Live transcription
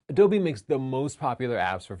Adobe makes the most popular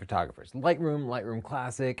apps for photographers: Lightroom, Lightroom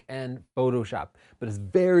Classic, and Photoshop. But it's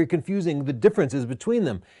very confusing the differences between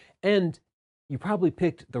them. And you probably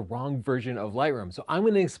picked the wrong version of Lightroom. So I'm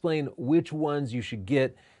going to explain which ones you should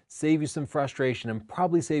get, save you some frustration, and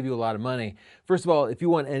probably save you a lot of money. First of all, if you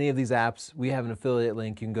want any of these apps, we have an affiliate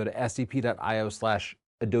link. You can go to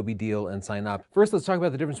sdp.io/Adobe deal and sign up. First, let's talk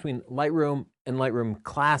about the difference between Lightroom and Lightroom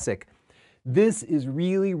Classic. This is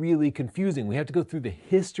really, really confusing. We have to go through the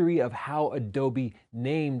history of how Adobe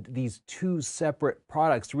named these two separate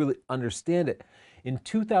products to really understand it. In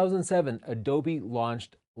 2007, Adobe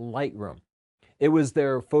launched Lightroom. It was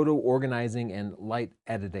their photo organizing and light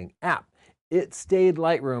editing app. It stayed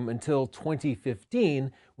Lightroom until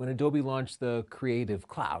 2015 when Adobe launched the Creative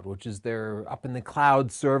Cloud, which is their up in the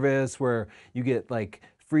cloud service where you get like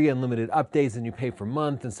free unlimited updates and you pay per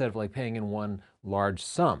month instead of like paying in one large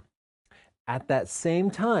sum. At that same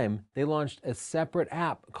time, they launched a separate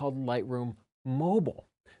app called Lightroom Mobile.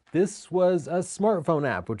 This was a smartphone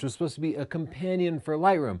app, which was supposed to be a companion for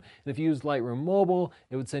Lightroom. And if you used Lightroom Mobile,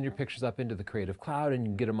 it would send your pictures up into the Creative Cloud and you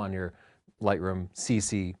can get them on your Lightroom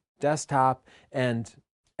CC desktop. And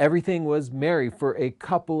everything was merry for a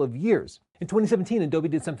couple of years. In 2017, Adobe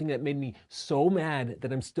did something that made me so mad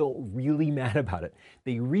that I'm still really mad about it.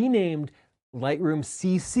 They renamed Lightroom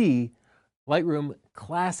CC Lightroom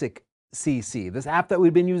Classic CC, this app that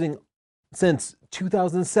we've been using since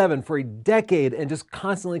 2007 for a decade and just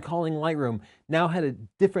constantly calling Lightroom, now had a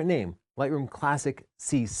different name, Lightroom Classic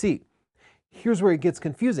CC. Here's where it gets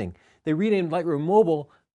confusing. They renamed Lightroom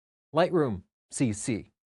Mobile Lightroom CC,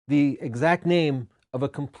 the exact name of a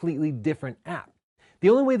completely different app. The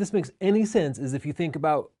only way this makes any sense is if you think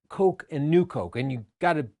about Coke and New Coke, and you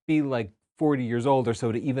gotta be like 40 years old or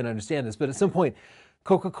so to even understand this, but at some point,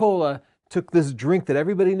 Coca-Cola took this drink that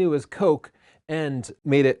everybody knew as Coke and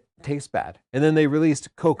made it taste bad. And then they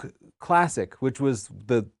released Coke Classic, which was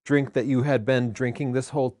the drink that you had been drinking this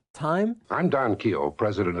whole time. I'm Don Keogh,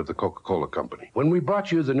 president of the Coca-Cola Company. When we brought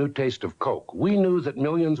you the new taste of Coke, we knew that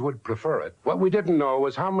millions would prefer it. What we didn't know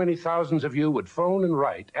was how many thousands of you would phone and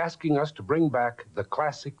write asking us to bring back the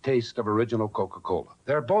classic taste of original Coca-Cola.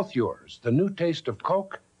 They're both yours, the new taste of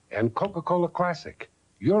Coke and Coca-Cola Classic.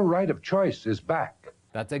 Your right of choice is back.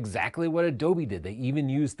 That's exactly what Adobe did. They even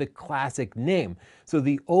used the Classic name. So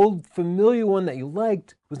the old familiar one that you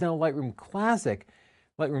liked was now Lightroom Classic.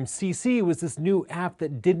 Lightroom CC was this new app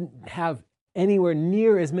that didn't have anywhere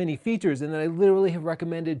near as many features and that I literally have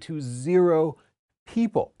recommended to 0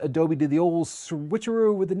 people. Adobe did the old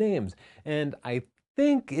switcheroo with the names. And I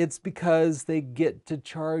think it's because they get to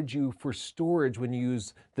charge you for storage when you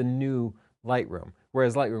use the new Lightroom.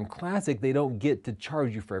 Whereas Lightroom Classic, they don't get to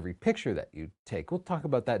charge you for every picture that you take. We'll talk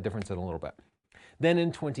about that difference in a little bit. Then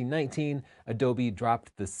in 2019, Adobe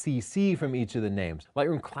dropped the CC from each of the names.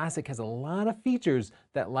 Lightroom Classic has a lot of features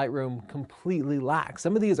that Lightroom completely lacks.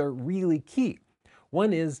 Some of these are really key.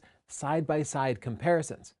 One is side-by-side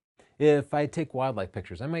comparisons. If I take wildlife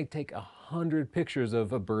pictures, I might take 100 pictures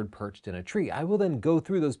of a bird perched in a tree. I will then go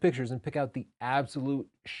through those pictures and pick out the absolute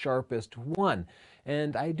sharpest one.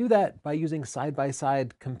 And I do that by using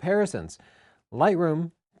side-by-side comparisons.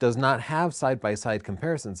 Lightroom does not have side-by-side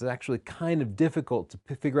comparisons. It's actually kind of difficult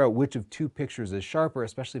to figure out which of two pictures is sharper,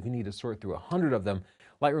 especially if you need to sort through 100 of them.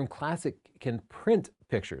 Lightroom Classic can print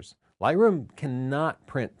pictures. Lightroom cannot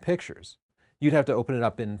print pictures. You'd have to open it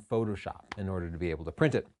up in Photoshop in order to be able to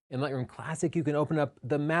print it. In Lightroom Classic, you can open up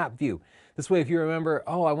the map view. This way, if you remember,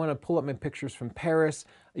 oh, I want to pull up my pictures from Paris,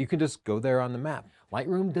 you can just go there on the map.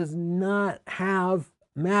 Lightroom does not have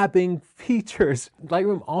mapping features.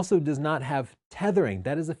 Lightroom also does not have tethering.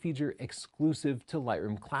 That is a feature exclusive to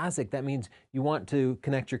Lightroom Classic. That means you want to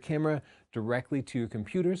connect your camera directly to your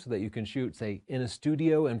computer so that you can shoot, say, in a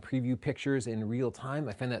studio and preview pictures in real time.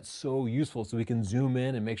 I find that so useful so we can zoom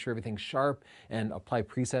in and make sure everything's sharp and apply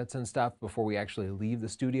presets and stuff before we actually leave the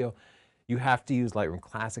studio. You have to use Lightroom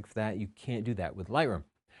Classic for that. You can't do that with Lightroom.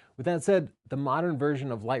 With that said, the modern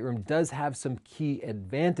version of Lightroom does have some key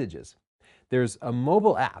advantages. There's a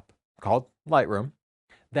mobile app called Lightroom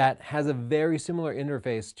that has a very similar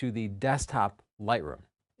interface to the desktop Lightroom.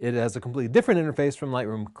 It has a completely different interface from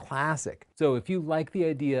Lightroom Classic. So if you like the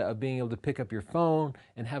idea of being able to pick up your phone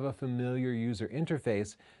and have a familiar user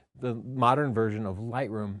interface, the modern version of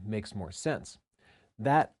Lightroom makes more sense.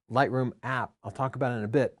 That Lightroom app, I'll talk about in a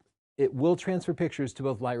bit, it will transfer pictures to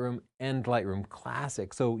both Lightroom and Lightroom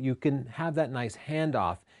Classic, so you can have that nice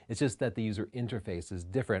handoff. It's just that the user interface is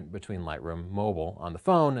different between Lightroom Mobile on the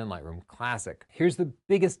phone and Lightroom Classic. Here's the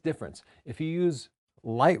biggest difference. If you use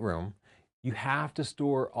Lightroom, You have to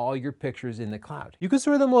store all your pictures in the cloud. You can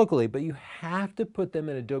store them locally, but you have to put them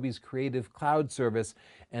in Adobe's Creative Cloud service,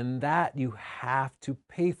 and that you have to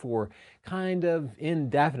pay for kind of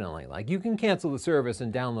indefinitely. Like, you can cancel the service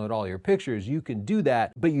and download all your pictures. You can do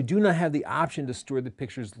that, but you do not have the option to store the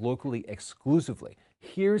pictures locally exclusively.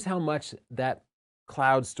 Here's how much that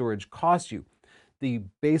cloud storage costs you. The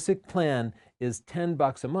basic plan is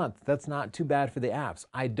 $10 a month. That's not too bad for the apps.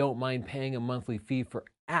 I don't mind paying a monthly fee for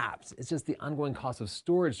apps. It's just the ongoing costs of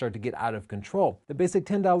storage start to get out of control. The basic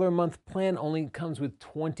 $10 a month plan only comes with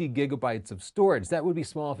 20 gigabytes of storage. That would be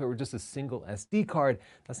small if it were just a single SD card.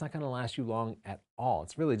 That's not going to last you long at all.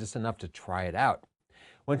 It's really just enough to try it out.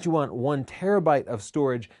 Once you want 1 terabyte of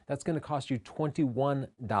storage, that's going to cost you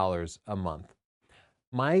 $21 a month.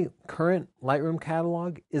 My current Lightroom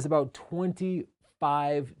catalog is about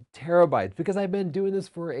 25 terabytes because I've been doing this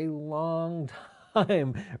for a long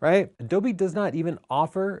time, right? Adobe does not even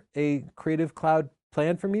offer a Creative Cloud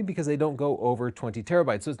plan for me because they don't go over 20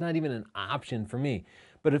 terabytes. So it's not even an option for me.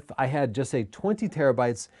 But if I had just say 20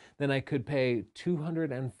 terabytes, then I could pay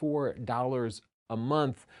 $204 a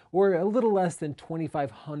month, or a little less than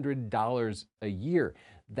 $2,500 a year.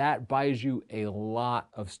 That buys you a lot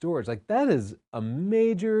of storage. Like, that is a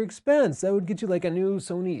major expense. That would get you like a new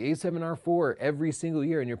Sony a7R IV every single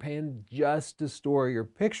year, and you're paying just to store your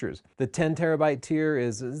pictures. The 10 terabyte tier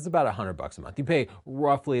is about $100 a month. You pay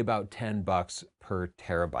roughly about $10 per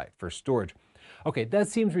terabyte for storage. Okay, that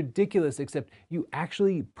seems ridiculous, except you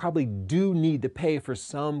actually probably do need to pay for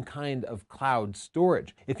some kind of cloud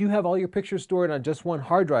storage. If you have all your pictures stored on just one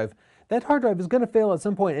hard drive, that hard drive is going to fail at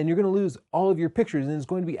some point and you're going to lose all of your pictures, and it's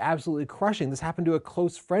going to be absolutely crushing. This happened to a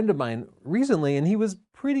close friend of mine recently and he was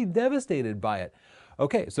pretty devastated by it.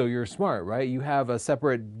 Okay, so you're smart, right? You have a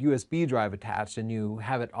separate USB drive attached and you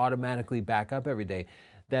have it automatically back up every day.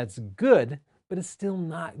 That's good, but it's still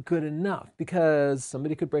not good enough because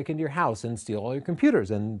somebody could break into your house and steal all your computers,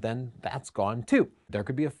 and then that's gone too. There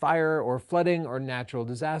could be a fire or flooding or natural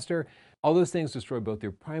disaster. All those things destroy both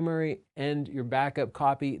your primary and your backup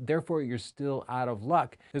copy, therefore you're still out of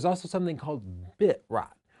luck. There's also something called bit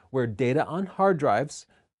rot, where data on hard drives,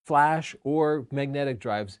 flash or magnetic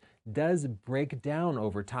drives, does break down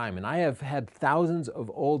over time. And I have had thousands of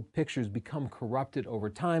old pictures become corrupted over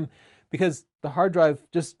time because the hard drive,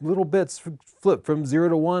 just little bits flip from 0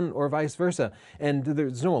 to 1 or vice versa. And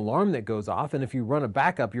there's no alarm that goes off. And if you run a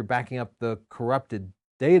backup, you're backing up the corrupted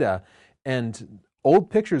data. And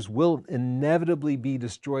old pictures will inevitably be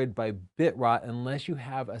destroyed by bit rot unless you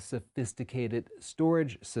have a sophisticated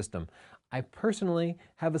storage system. I personally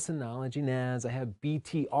have a Synology NAS, I have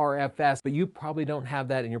BTRFS, but you probably don't have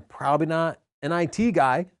that, and you're probably not an IT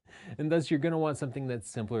guy, and thus you're going to want something that's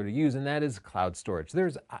simpler to use, and that is cloud storage.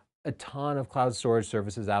 There's a ton of cloud storage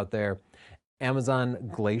services out there. Amazon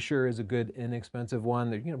Glacier is a good inexpensive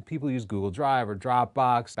one. People use Google Drive or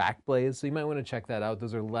Dropbox, Backblaze, so you might want to check that out.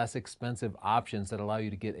 Those are less expensive options that allow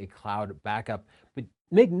you to get a cloud backup. But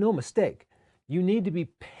make no mistake, you need to be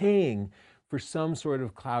paying for some sort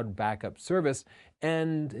of cloud backup service.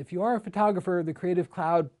 And if you are a photographer, the Creative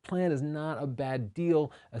Cloud plan is not a bad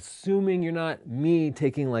deal, assuming you're not me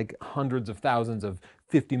taking like hundreds of thousands of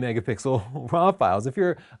 50 megapixel RAW files. If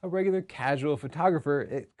you're a regular casual photographer,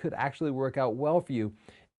 it could actually work out well for you.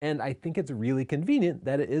 And I think it's really convenient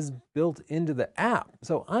that it is built into the app.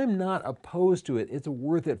 So I'm not opposed to it. It's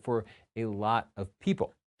worth it for a lot of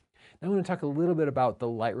people. Now I'm going to talk a little bit about the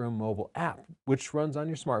Lightroom Mobile App, which runs on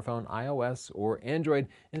your smartphone, iOS or Android,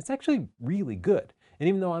 and it's actually really good. And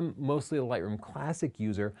even though I'm mostly a Lightroom Classic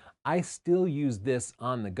user, I still use this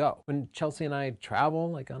on the go. When Chelsea and I travel,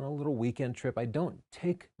 like on a little weekend trip, I don't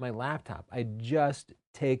take my laptop. I just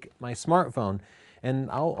take my smartphone, and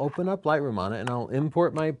I'll open up Lightroom on it and I'll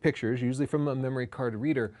import my pictures, usually from a memory card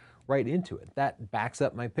reader, right into it. That backs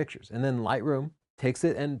up my pictures. And then Lightroom takes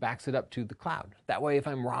it and backs it up to the cloud. That way, if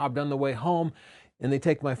I'm robbed on the way home and they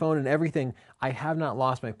take my phone and everything, I have not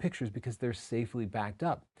lost my pictures because they're safely backed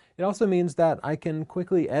up. It also means that I can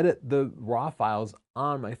quickly edit the RAW files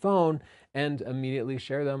on my phone and immediately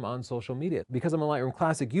share them on social media. Because I'm a Lightroom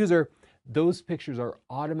Classic user, those pictures are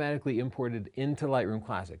automatically imported into Lightroom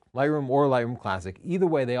Classic. Lightroom or Lightroom Classic, either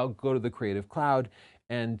way, they all go to the Creative Cloud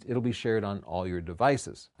and it'll be shared on all your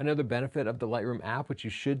devices. Another benefit of the Lightroom app, which you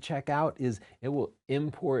should check out, is it will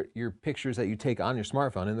import your pictures that you take on your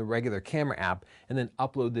smartphone in the regular camera app and then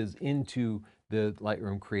upload those into the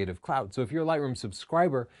Lightroom Creative Cloud. So if you're a Lightroom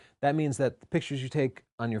subscriber, that means that the pictures you take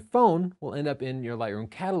on your phone will end up in your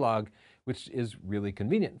Lightroom catalog, which is really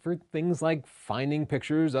convenient for things like finding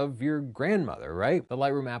pictures of your grandmother, right? The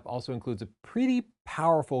Lightroom app also includes a pretty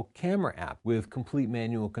powerful camera app with complete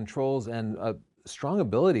manual controls and a strong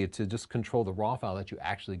ability to just control the raw file that you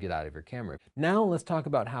actually get out of your camera. Now let's talk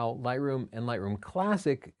about how Lightroom and Lightroom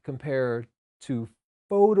Classic compare to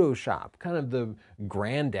Photoshop, kind of the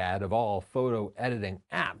granddad of all photo editing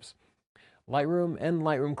apps. Lightroom and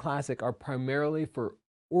Lightroom Classic are primarily for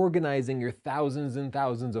organizing your thousands and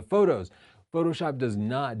thousands of photos. Photoshop does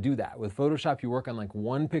not do that. With Photoshop, you work on like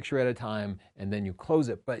one picture at a time and then you close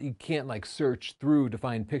it, but you can't like search through to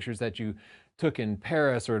find pictures that you took in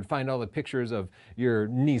Paris or find all the pictures of your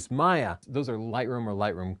niece Maya. Those are Lightroom or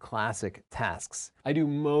Lightroom Classic tasks. I do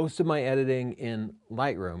most of my editing in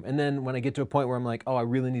Lightroom, and then when I get to a point where I'm like, oh, I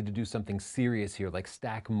really need to do something serious here, like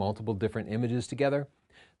stack multiple different images together,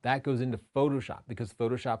 that goes into Photoshop because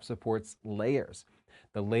Photoshop supports layers.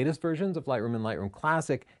 The latest versions of Lightroom and Lightroom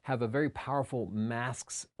Classic have a very powerful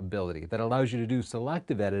masks ability that allows you to do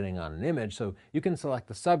selective editing on an image. So you can select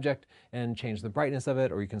the subject and change the brightness of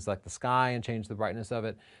it, or you can select the sky and change the brightness of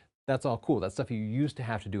it. That's all cool. That's stuff you used to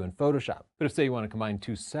have to do in Photoshop. But if, say, you want to combine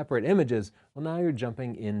two separate images, well, now you're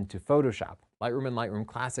jumping into Photoshop. Lightroom and Lightroom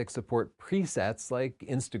Classic support presets like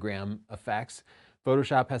Instagram effects.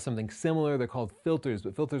 Photoshop has something similar. They're called filters,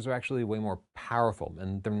 but filters are actually way more powerful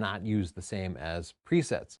and they're not used the same as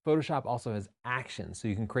presets. Photoshop also has actions, so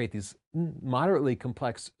you can create these moderately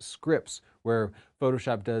complex scripts where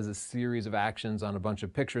Photoshop does a series of actions on a bunch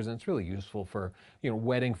of pictures, and it's really useful for,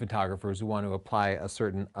 wedding photographers who want to apply a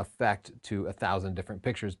certain effect to 1,000 different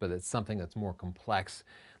pictures, but it's something that's more complex,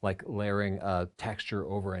 like layering a texture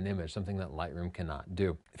over an image, something that Lightroom cannot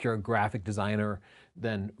do. If you're a graphic designer,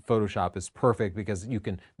 then Photoshop is perfect because you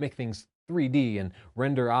can make things 3D and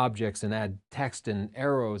render objects and add text and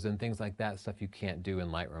arrows and things like that, stuff you can't do in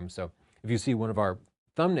Lightroom. So if you see one of our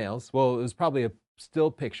thumbnails, well, it was probably a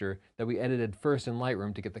still picture that we edited first in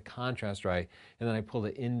Lightroom to get the contrast right, and then I pulled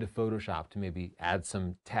it into Photoshop to maybe add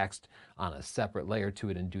some text on a separate layer to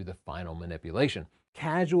it and do the final manipulation.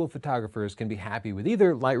 Casual photographers can be happy with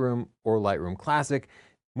either Lightroom or Lightroom Classic.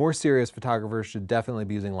 More serious photographers should definitely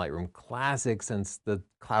be using Lightroom Classic since the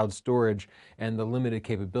cloud storage and the limited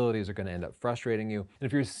capabilities are going to end up frustrating you. And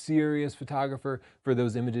if you're a serious photographer, for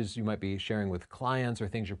those images you might be sharing with clients or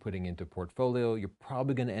things you're putting into portfolio, you're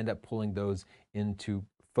probably going to end up pulling those into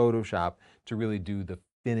Photoshop to really do the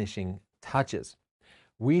finishing touches.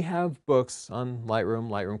 We have books on Lightroom,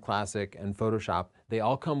 Lightroom Classic, and Photoshop. They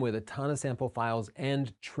all come with a ton of sample files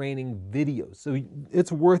and training videos. So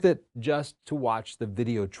it's worth it just to watch the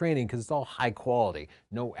video training because it's all high quality,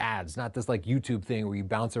 no ads, not this like YouTube thing where you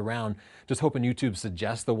bounce around just hoping YouTube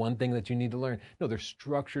suggests the one thing that you need to learn. No, they're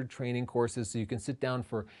structured training courses so you can sit down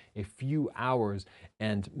for a few hours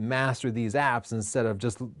and master these apps instead of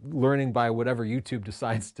just learning by whatever YouTube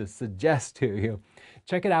decides to suggest to you.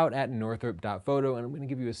 Check it out at northrop.photo, and I'm going to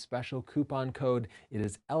give you a special coupon code. It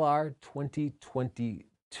is LR2022.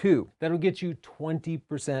 That'll get you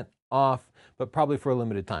 20% off, but probably for a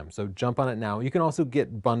limited time. So jump on it now. You can also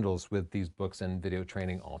get bundles with these books and video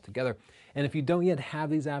training all together. And if you don't yet have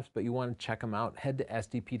these apps, but you want to check them out, head to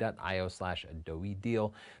sdp.io/Adobe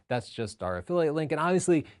deal. That's just our affiliate link. And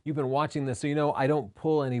obviously you've been watching this, so you know I don't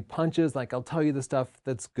pull any punches. Like I'll tell you the stuff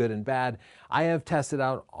that's good and bad. I have tested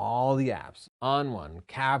out all the apps, On One,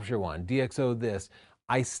 Capture One, DxO this.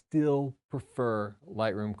 I still prefer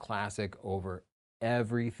Lightroom Classic over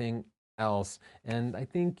everything else, and I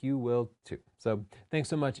think you will too. So thanks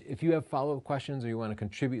so much. If you have follow-up questions or you want to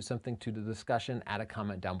contribute something to the discussion, add a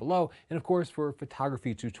comment down below. And of course, for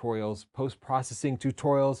photography tutorials, post-processing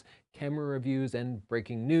tutorials, camera reviews, and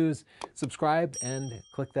breaking news, subscribe and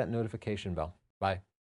click that notification bell. Bye.